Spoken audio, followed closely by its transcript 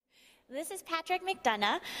This is Patrick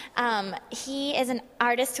McDonough. He is an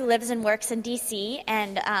artist who lives and works in D.C.,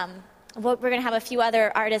 and we're going to have a few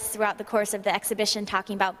other artists throughout the course of the exhibition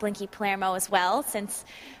talking about Blinky Palermo as well, since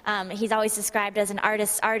he's always described as an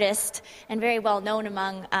artist's artist and very well known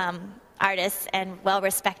among artists and well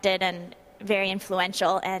respected and very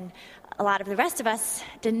influential. And a lot of the rest of us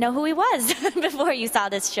didn't know who he was before you saw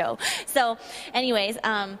this show. So anyways,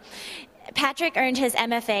 Patrick earned his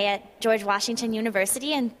MFA at George Washington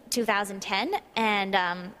University in 2010,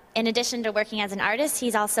 and in addition to working as an artist,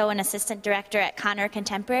 he's also an assistant director at Connor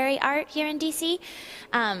Contemporary Art here in D.C.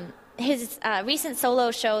 His recent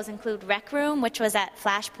solo shows include Rec Room, which was at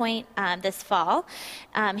Flashpoint this fall.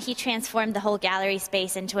 He transformed the whole gallery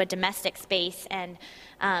space into a domestic space, and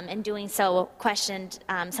in doing so, questioned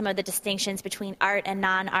some of the distinctions between art and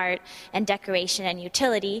non-art and decoration and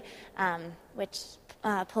utility, which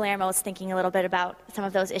Palermo is thinking a little bit about some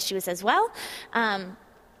of those issues as well.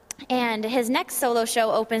 And his next solo show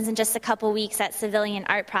opens in just a couple weeks at Civilian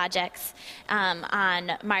Art Projects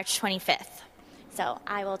on March 25th. So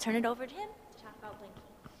I will turn it over to him to talk about Blinky.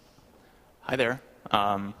 Hi there.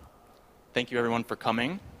 Thank you everyone for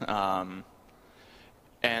coming.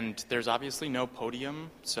 And there's obviously no podium,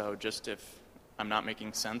 so just if I'm not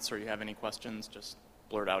making sense or you have any questions, just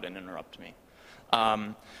blurt out and interrupt me.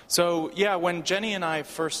 When Jenny and I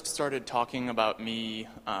first started talking about me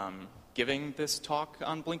giving this talk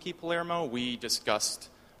on Blinky Palermo, we discussed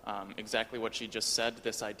exactly what she just said,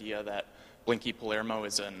 this idea that Blinky Palermo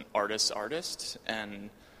is an artist's artist, and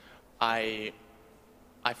I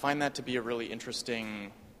find that to be a really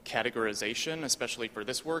interesting categorization, especially for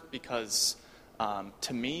this work, because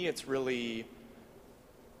to me it's really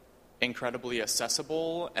incredibly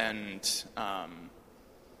accessible and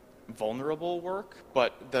vulnerable work,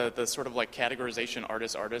 but the sort of like categorization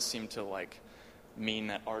artist seem to like mean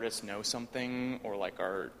that artists know something or like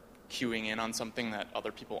are cueing in on something that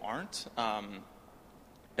other people aren't.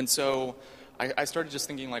 And so I started just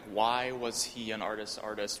thinking, like, why was he an artist's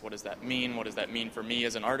artist? What does that mean? What does that mean for me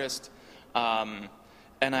as an artist? And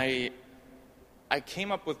I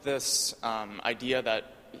came up with this idea that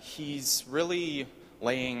he's really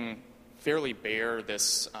laying fairly bare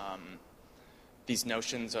these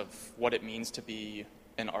notions of what it means to be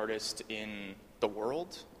an artist in the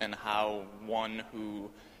world and how one who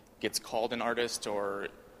gets called an artist or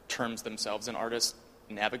terms themselves an artist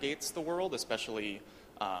navigates the world, especially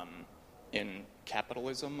in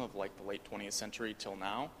capitalism of like the late 20th century till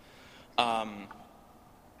now.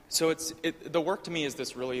 So the work to me is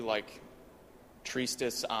this really like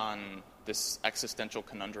treatise on this existential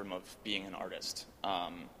conundrum of being an artist.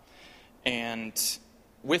 And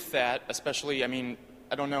with that, especially, I mean,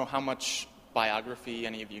 I don't know how much biography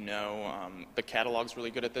any of you know. The catalog's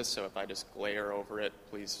really good at this, so if I just glare over it,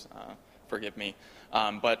 please forgive me.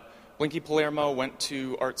 But Blinky Palermo went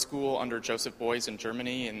to art school under Joseph Beuys in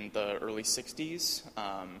Germany in the early 60s.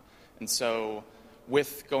 And so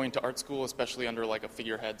with going to art school, especially under like a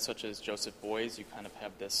figurehead such as Joseph Beuys, you kind of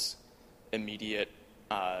have this immediate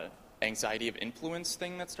anxiety of influence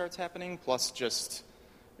thing that starts happening, plus just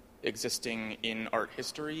existing in art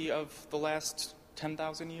history of the last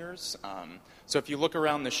 10,000 years. So if you look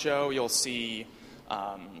around the show, you'll see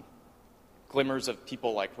glimmers of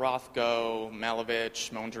people like Rothko,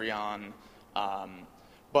 Malevich, Mondrian.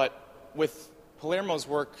 But with Palermo's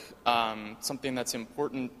work, something that's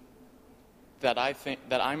important that I think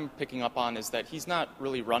that I'm picking up on is that he's not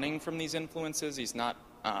really running from these influences. He's not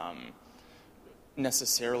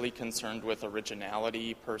necessarily concerned with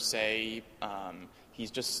originality per se.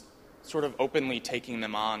 He's just sort of openly taking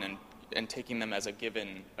them on and taking them as a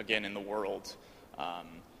given again in the world,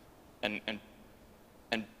 and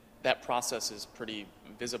that process is pretty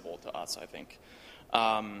visible to us, I think.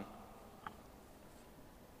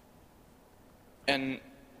 And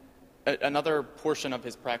another portion of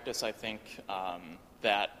his practice, I think,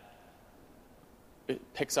 that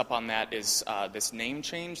it picks up on that is this name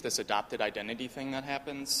change, this adopted identity thing that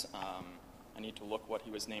happens. I need to look what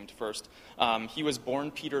he was named first. He was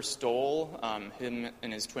born Peter Stoll. Him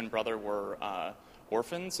and his twin brother were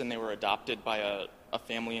orphans, and they were adopted by a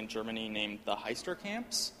family in Germany named the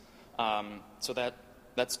Heisterkamps. So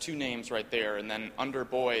that's two names right there. And then under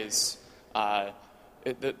Beuys,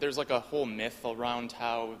 there's like a whole myth around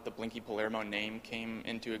how the Blinky Palermo name came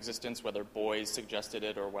into existence, whether Beuys suggested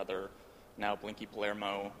it or whether now Blinky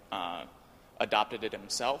Palermo adopted it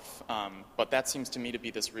himself, but that seems to me to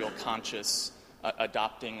be this real conscious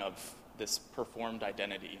adopting of this performed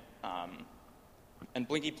identity. And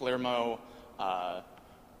Blinky Palermo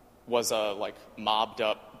was a like mobbed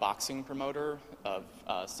up boxing promoter of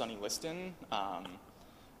Sonny Liston,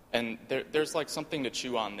 And there's like something to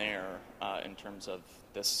chew on there in terms of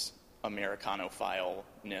this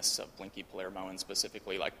Americanophile-ness of Blinky Palermo, and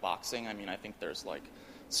specifically like boxing. I mean, I think there's like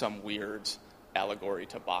some weird allegory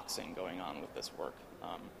to boxing going on with this work.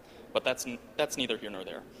 But that's neither here nor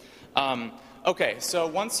there. Okay, so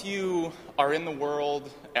once you are in the world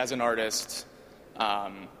as an artist,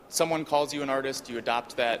 someone calls you an artist, you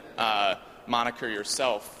adopt that moniker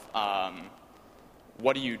yourself.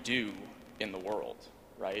 What do you do in the world,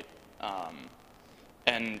 right?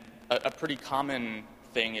 And a pretty common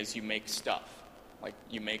thing is you make stuff, like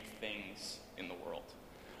you make things in the world.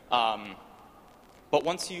 But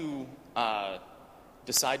once you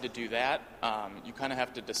decide to do that, you kind of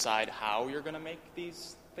have to decide how you're going to make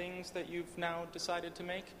these things that you've now decided to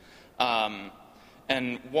make.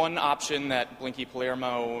 And one option that Blinky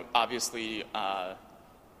Palermo obviously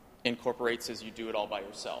incorporates is you do it all by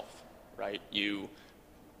yourself, right? You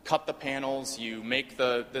cut the panels, you make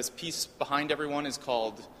this piece behind everyone is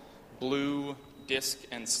called Blue, Disc,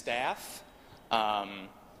 and Staff.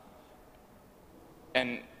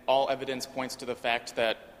 And all evidence points to the fact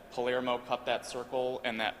that Palermo cut that circle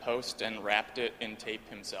and that post and wrapped it in tape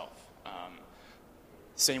himself.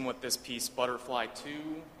 Same with this piece, Butterfly 2,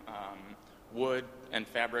 wood and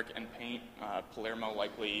fabric and paint, Palermo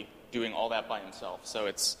likely doing all that by himself. So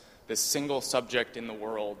it's this single subject in the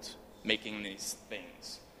world making these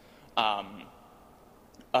things.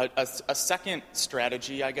 A second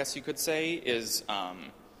strategy, I guess you could say, is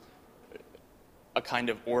a kind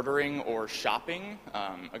of ordering or shopping.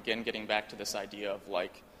 Again, getting back to this idea of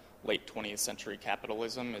like late 20th century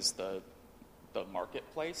capitalism is the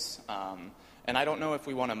marketplace. And I don't know if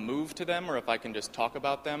we want to move to them or if I can just talk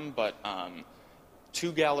about them, but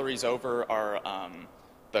two galleries over are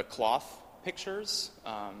the cloth pictures,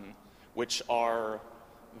 which are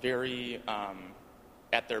very,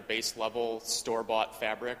 at their base level, store-bought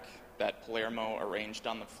fabric that Palermo arranged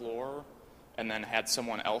on the floor and then had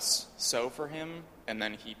someone else sew for him, and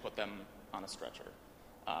then he put them on a stretcher.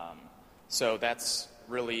 So that's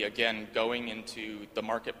really, again, going into the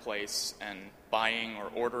marketplace and buying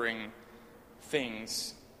or ordering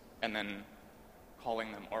things and then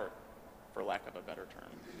calling them art, for lack of a better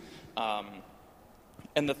term.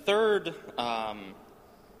 And the third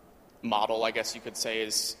model, I guess you could say,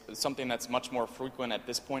 is something that's much more frequent at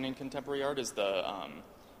this point in contemporary art, is the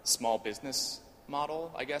small business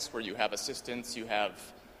model, I guess, where you have assistants, you have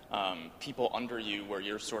people under you, where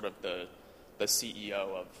you're sort of the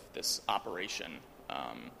CEO of this operation.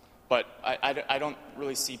 But I don't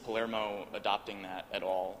really see Palermo adopting that at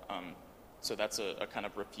all. So that's a kind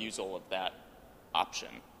of refusal of that option,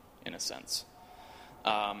 in a sense.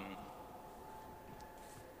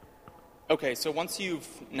 Okay, so once you've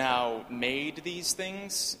now made these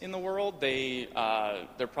things in the world,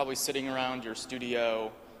 they're probably sitting around your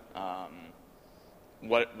studio.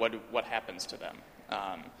 What happens to them?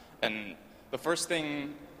 And the first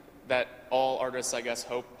thing that all artists, I guess,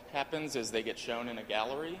 hope happens is they get shown in a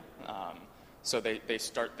gallery. So they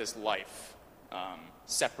start this life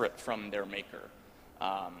separate from their maker.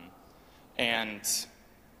 And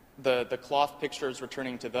the cloth pictures,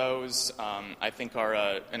 returning to those, I think are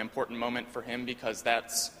an important moment for him, because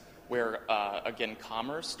that's where, again,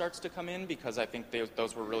 commerce starts to come in, because I think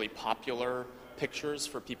those were really popular pictures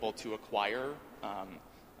for people to acquire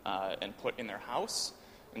and put in their house.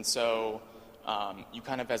 And so you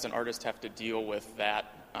kind of, as an artist, have to deal with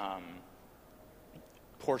that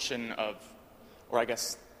portion of, or I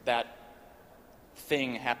guess that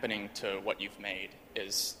thing happening to what you've made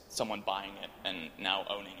is someone buying it and now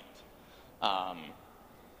owning it.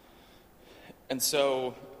 And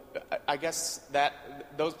so I guess that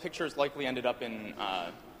those pictures likely ended up in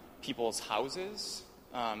people's houses.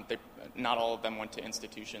 Not all of them went to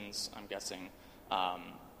institutions, I'm guessing.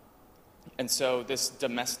 And so this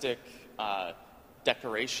domestic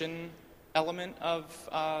decoration element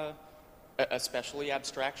of especially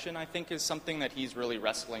abstraction, I think, is something that he's really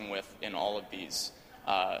wrestling with in all of these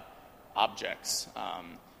objects.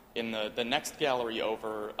 In the next gallery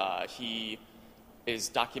over, he is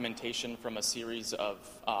documentation from a series of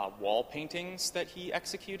wall paintings that he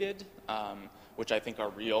executed, which I think are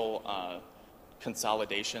real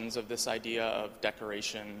consolidations of this idea of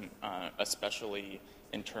decoration, especially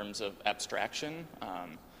in terms of abstraction.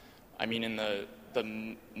 I mean, in the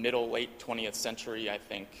middle, late 20th century, I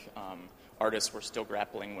think artists were still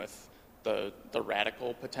grappling with the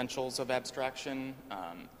radical potentials of abstraction,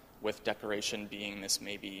 with decoration being this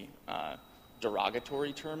maybe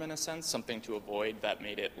derogatory term in a sense, something to avoid that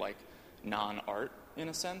made it like non-art in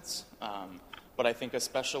a sense. But I think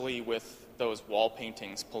especially with those wall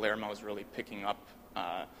paintings, Palermo is really picking up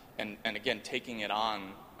and again taking it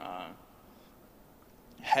on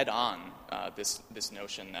head on this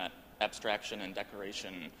notion that abstraction and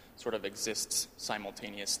decoration sort of exists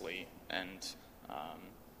simultaneously, and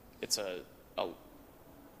it's a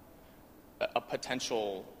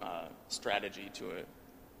potential strategy to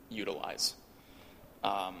utilize.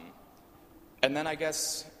 And then I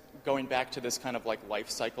guess going back to this kind of like life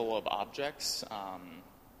cycle of objects,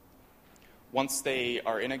 once they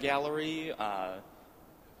are in a gallery,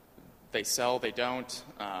 they sell, they don't,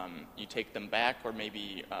 you take them back, or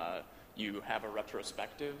maybe you have a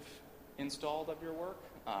retrospective installed of your work.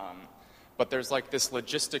 But there's like this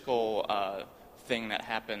logistical thing that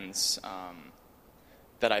happens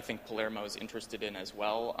that I think Palermo is interested in as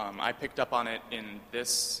well. I picked up on it in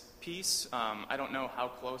this piece. I don't know how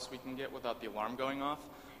close we can get without the alarm going off,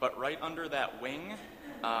 but right under that wing,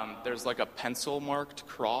 there's like a pencil-marked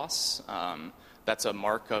cross. That's a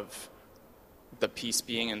mark of the piece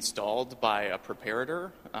being installed by a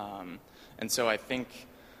preparator. And so I think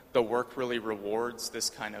the work really rewards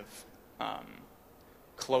this kind of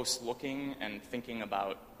close looking and thinking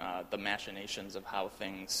about the machinations of how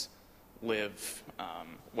things live,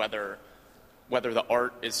 whether the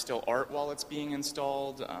art is still art while it's being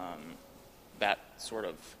installed, that sort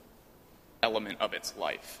of element of its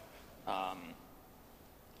life.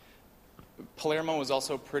 Palermo was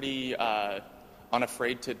also pretty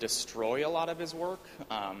unafraid to destroy a lot of his work.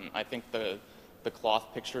 I think the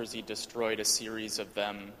cloth pictures, he destroyed a series of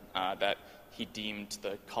them that he deemed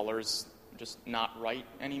the colors just not right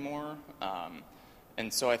anymore.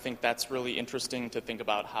 And so I think that's really interesting to think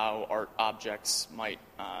about how art objects might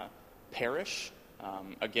perish.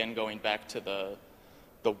 Again, going back to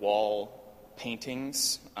the wall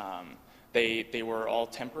paintings, they were all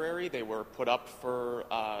temporary. They were put up for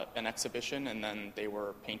an exhibition, and then they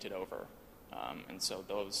were painted over. And so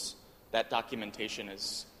that documentation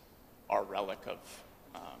is our relic of,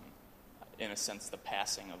 in a sense, the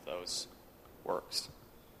passing of those works.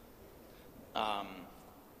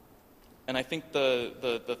 And I think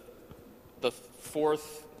the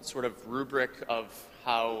fourth sort of rubric of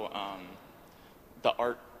how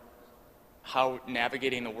how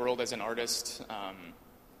navigating the world as an artist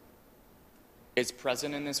is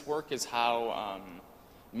present in this work is how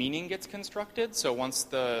meaning gets constructed. So once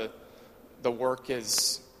the work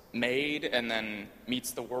is made and then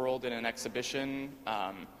meets the world in an exhibition,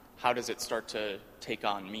 how does it start to take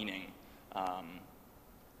on meaning?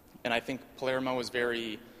 And I think Palermo was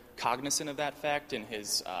very cognizant of that fact in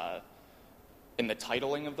the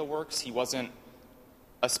titling of the works. He wasn't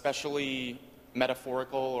especially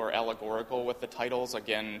metaphorical or allegorical with the titles.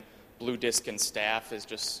 Again, Blue Disc and Staff is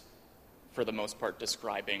just, for the most part,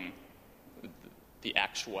 describing the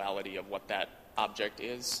actuality of what that object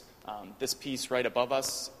is. This piece right above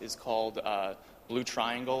us is called Blue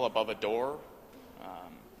Triangle Above a Door.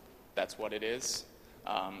 That's what it is.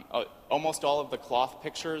 Almost all of the cloth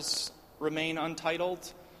pictures remain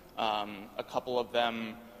untitled. A couple of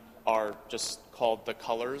them are just called the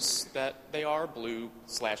colors that they are.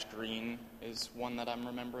 Blue/green is one that I'm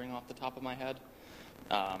remembering off the top of my head.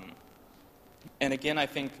 And again, I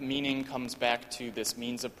think meaning comes back to this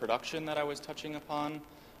means of production that I was touching upon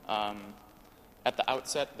at the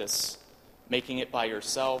outset, this making it by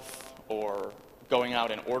yourself or going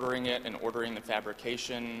out and ordering it and ordering the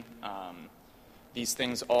fabrication. These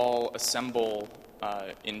things all assemble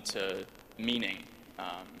into meaning.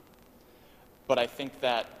 But I think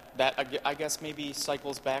that I guess maybe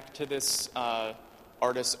cycles back to this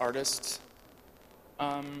artist-artist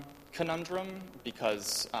conundrum,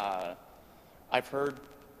 because I've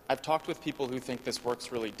talked with people who think this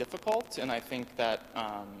work's really difficult, and I think that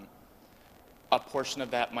a portion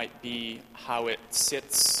of that might be how it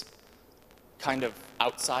sits kind of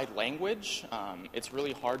outside language. It's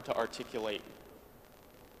really hard to articulate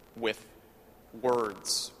with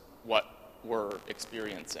words what we're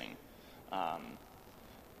experiencing.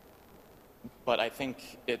 But I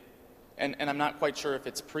think and I'm not quite sure if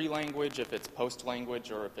it's pre-language, if it's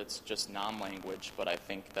post-language, or if it's just non-language, but I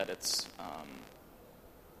think that it's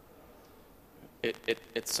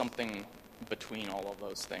something between all of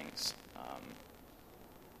those things.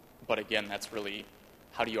 But again, that's really,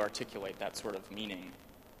 how do you articulate that sort of meaning?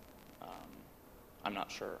 I'm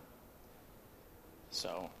not sure.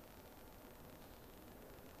 So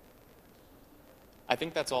I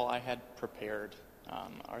think that's all I had prepared.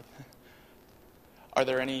 Are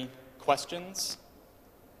there any questions?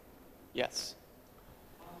 Yes.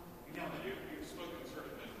 Yeah, you've spoken sort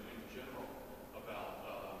of in general about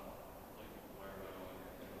Blinky Palermo and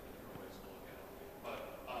different ways to look at it.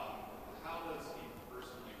 But how does he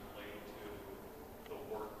personally relate to the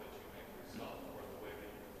work that you make yourself, or the way that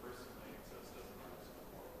you personally exist as an artist?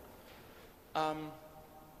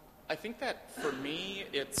 I think that for me,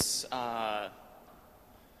 it's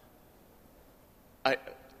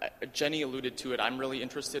Jenny alluded to it. I'm really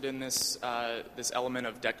interested in this this element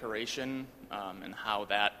of decoration and how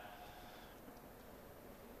that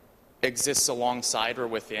exists alongside or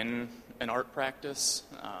within an art practice,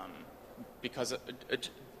 because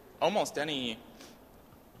almost any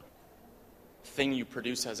thing you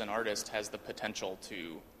produce as an artist has the potential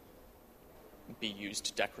to be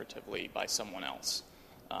used decoratively by someone else.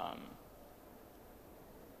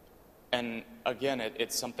 And again,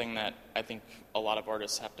 it's something that I think a lot of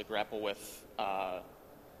artists have to grapple with.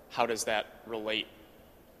 How does that relate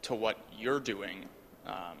to what you're doing?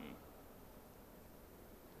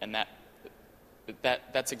 And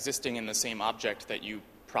that's existing in the same object that you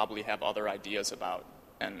probably have other ideas about,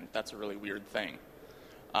 and that's a really weird thing.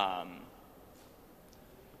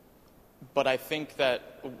 But I think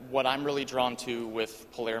that what I'm really drawn to with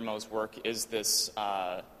Palermo's work is this,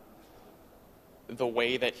 the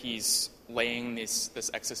way that he's laying this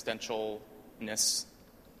existentialness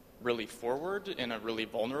really forward in a really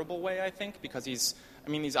vulnerable way, I think, because these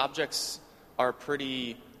objects are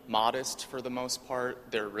pretty modest for the most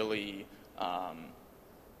part. They're really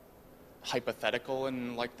hypothetical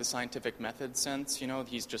in like the scientific method sense, you know.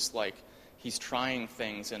 He's just like, he's trying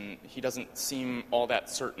things and he doesn't seem all that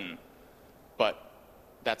certain, but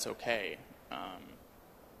that's okay,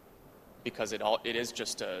 because it is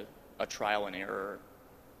just a trial and error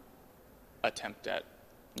attempt at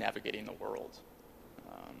navigating the world.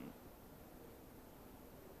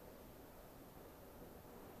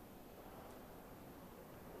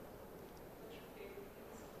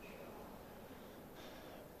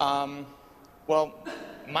 Well,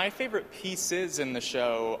 my favorite pieces in the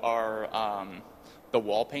show are the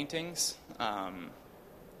wall paintings.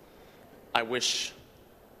 I wish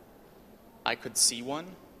I could see one,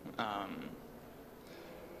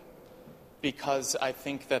 because I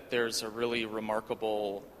think that there's a really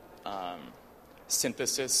remarkable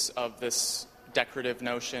synthesis of this decorative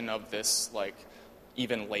notion of this, like,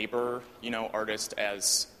 even labor, you know, artist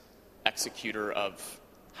as executor of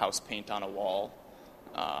house paint on a wall.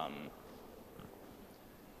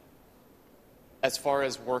 As far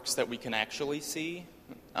as works that we can actually see,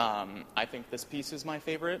 I think this piece is my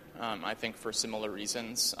favorite. I think for similar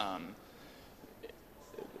reasons.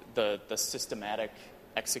 The systematic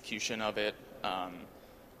execution of it,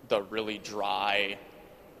 the really dry,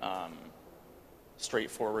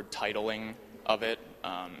 straightforward titling of it.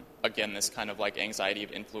 Again, this kind of like anxiety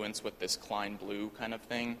of influence with this Klein blue kind of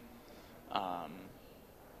thing.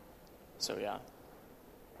 So yeah.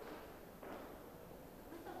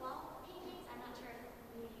 With the wall paintings, I'm not sure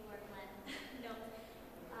if you or Glenn knows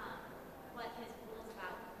what his rules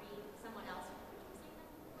about someone else producing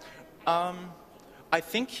them.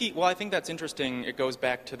 I think that's interesting. It goes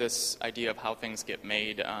back to this idea of how things get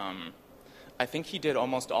made. I think he did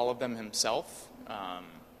almost all of them himself,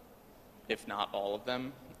 if not all of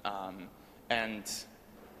them. And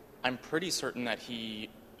I'm pretty certain that he,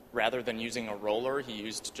 rather than using a roller, he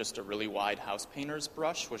used just a really wide house painter's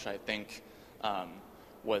brush, which I think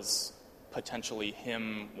was potentially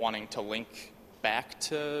him wanting to link back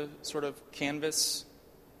to sort of canvas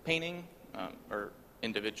painting, or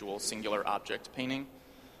individual singular object painting.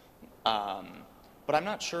 But I'm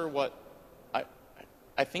not sure what,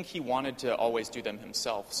 I think he wanted to always do them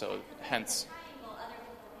himself, so hence. Other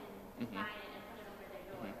people can find it and put it over their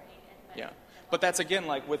door, right? Yeah, but that's again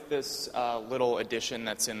like with this little addition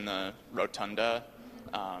that's in the rotunda.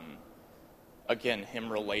 Again,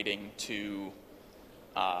 him relating to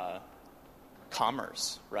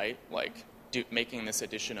commerce, right? Like making this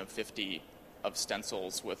edition of 50 of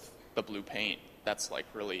stencils with the blue paint. That's like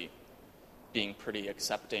really being pretty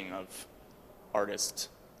accepting of artist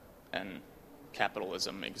and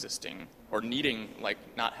capitalism existing, or needing, like,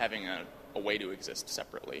 not having a way to exist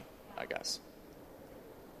separately, I guess.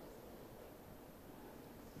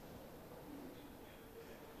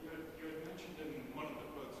 You had mentioned in one of the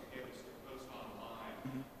quotes you gave us to post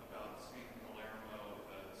online about seeing Palermo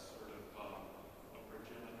as sort of a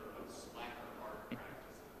progenitor of slacker art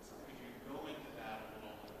practices. Could you go into that a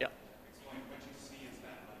little? Yeah. Explain what you see as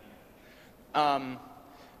that lineage.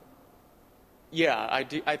 Yeah,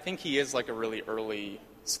 I think he is like a really early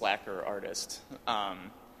slacker artist.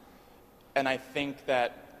 And I think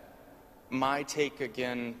that my take,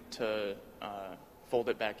 again, to fold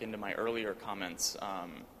it back into my earlier comments,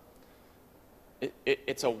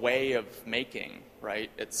 it's a way of making, right?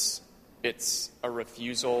 It's a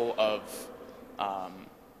refusal of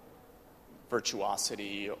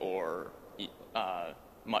virtuosity or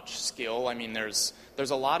much skill. I mean, there's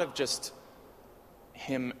a lot of just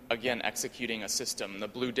him again executing a system. The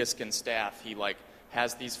blue disc and staff, he like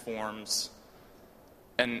has these forms,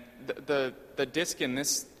 and the disc in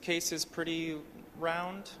this case is pretty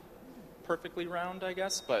round, perfectly round, I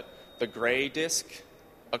guess. But the gray disc,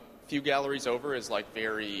 a few galleries over, is like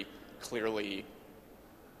very clearly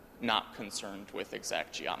not concerned with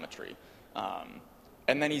exact geometry.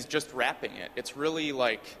 And then he's just wrapping it. It's really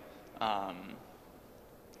like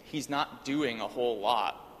he's not doing a whole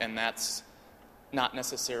lot, and that's not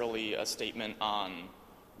necessarily a statement on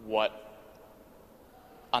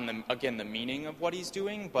the meaning of what he's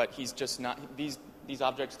doing, but he's just not, these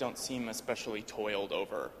objects don't seem especially toiled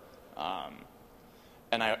over.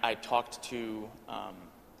 And I talked to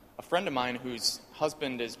a friend of mine whose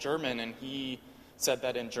husband is German, and he said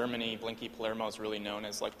that in Germany, Blinky Palermo is really known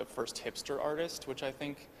as like the first hipster artist, which I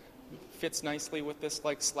think fits nicely with this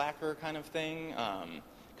like slacker kind of thing,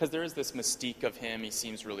 because there is this mystique of him. He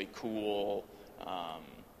seems really cool.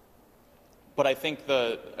 But I think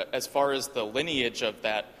as far as the lineage of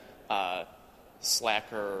that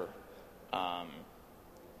slacker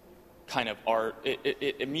kind of art,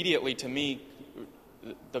 it immediately, to me,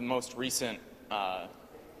 the most recent, I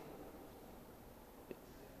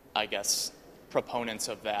guess, proponents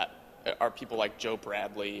of that are people like Joe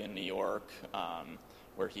Bradley in New York,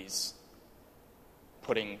 where he's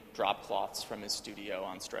putting drop cloths from his studio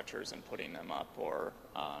on stretchers and putting them up, or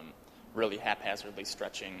really haphazardly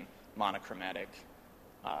stretching monochromatic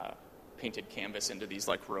painted canvas into these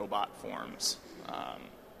like robot forms.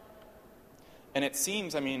 And it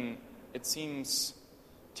seems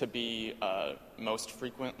to be most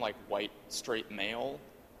frequent like white straight male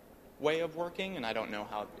way of working, and I don't know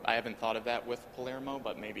how, I haven't thought of that with Palermo,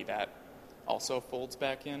 but maybe that also folds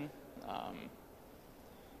back in.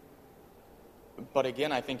 But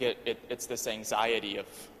again, I think it's this anxiety of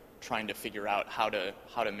trying to figure out how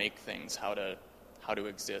to make things, how to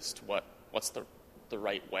exist, what's the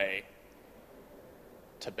right way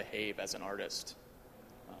to behave as an artist.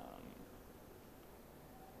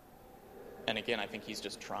 And again, I think he's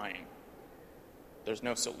just trying. There's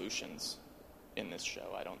no solutions in this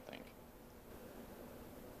show, I don't think.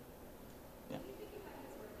 Yeah.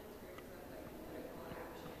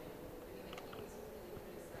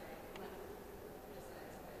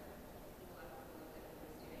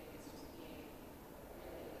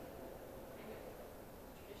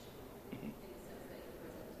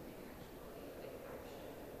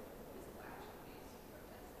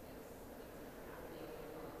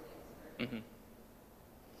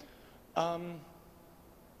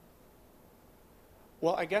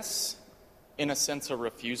 Well, I guess, in a sense, a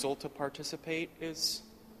refusal to participate is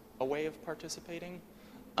a way of participating.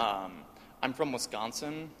 I'm from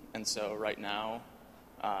Wisconsin, and so right now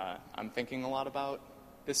I'm thinking a lot about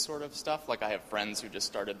this sort of stuff. Like, I have friends who just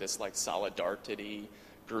started this like Solidarity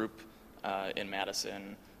group in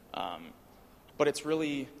Madison, but it's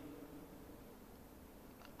really,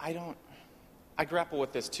 I grapple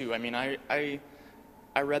with this too. I mean, I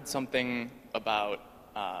read something about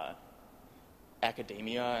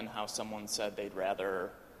academia and how someone said they'd rather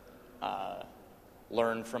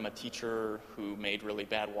learn from a teacher who made really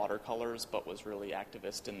bad watercolors but was really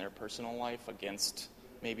activist in their personal life against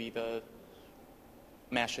maybe the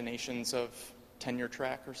machinations of tenure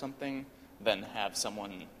track or something, than have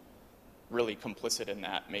someone really complicit in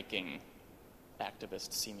that making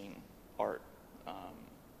activist-seeming art.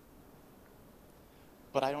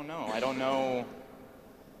 But I don't know.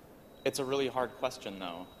 It's a really hard question,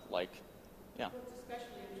 though. Like, yeah. Well, it's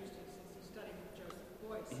especially interesting since you studied with Joseph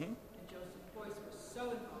Beuys, and Joseph Beuys was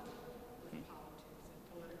so involved with politics and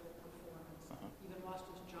political performance, even lost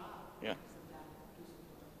his job because of that piece of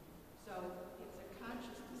work. So it's a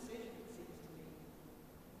conscious decision, it seems to me,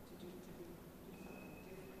 to do something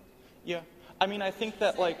different. Yeah, I mean, I think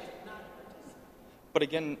that but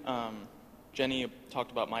again, Jenny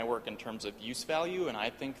talked about my work in terms of use value, and I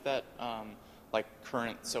think that like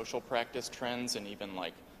current social practice trends and even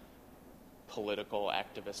like political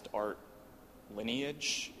activist art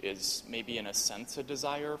lineage is maybe in a sense a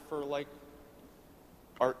desire for like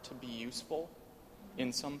art to be useful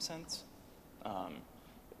in some sense.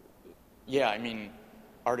 Yeah, I mean,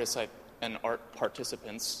 artists and art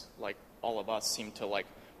participants, like all of us, seem to like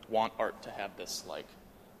want art to have this like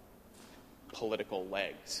political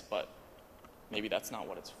legs, but maybe that's not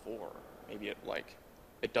what it's for. Maybe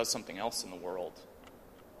it does something else in the world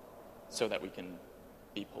so that we can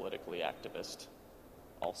be politically activist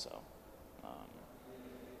also.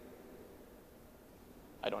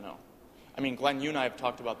 I don't know. I mean, Glenn, you and I have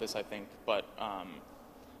talked about this, I think, but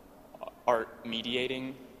art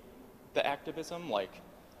mediating the activism, like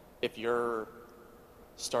if you're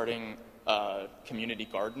starting a community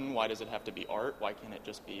garden, why does it have to be art? Why can't it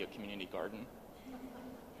just be a community garden?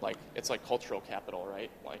 Like, it's like cultural capital,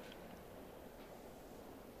 right? Like,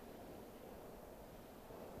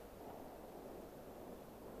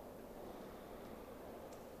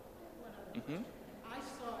 I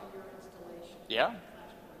saw your installation. Yeah.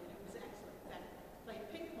 Flashpoint, and it was excellent. In fact, played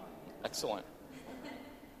ping pong. Excellent.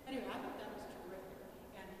 Anyway, I thought that was terrific.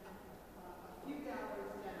 And a few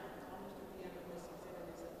galleries down, it's almost at the end of this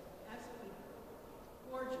exhibit, is an absolutely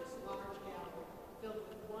gorgeous large gallery filled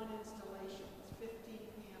with one installation. It's 15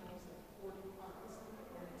 panels and 40 parts,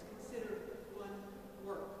 and it's considered one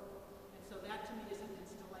work. And so that to me is an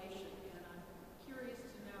installation, and I'm curious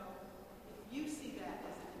to know if you see that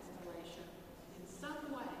as an installation in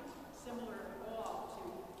some way similar at all to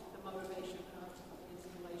the motivation of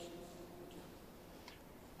installations in the future.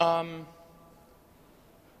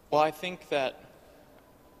 Well, I think that,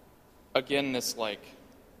 again, this, like,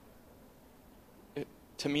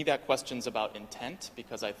 to me that question's about intent,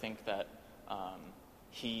 because I think that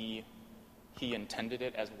he intended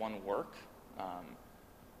it as one work,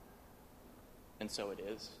 and so it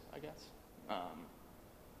is, I guess.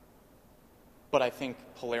 But I think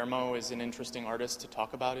Palermo is an interesting artist to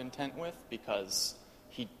talk about intent with, because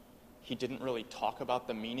he didn't really talk about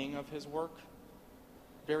the meaning of his work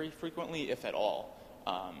very frequently, if at all.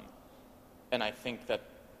 And I think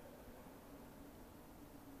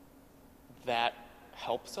that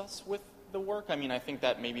helps us with the work. I mean, I think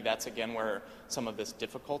that maybe that's, again, where some of this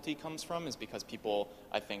difficulty comes from, is because people,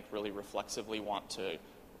 I think, really reflexively want to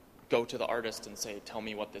go to the artist and say, tell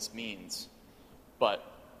me what this means. But,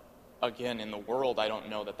 again, in the world, I don't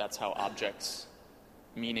know that that's how objects'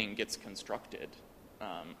 meaning gets constructed.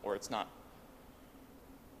 Or it's not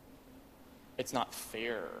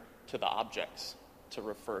fair to the objects to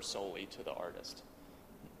refer solely to the artist.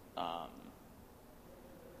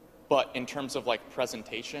 But in terms of, like,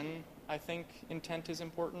 presentation, I think intent is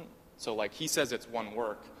important. So, like, he says it's one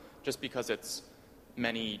work. Just because it's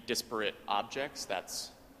many disparate objects,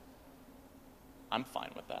 I'm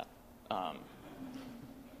fine with that.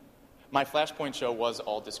 My Flashpoint show was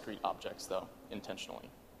all discrete objects, though, intentionally.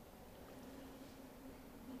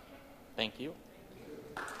 Thank you.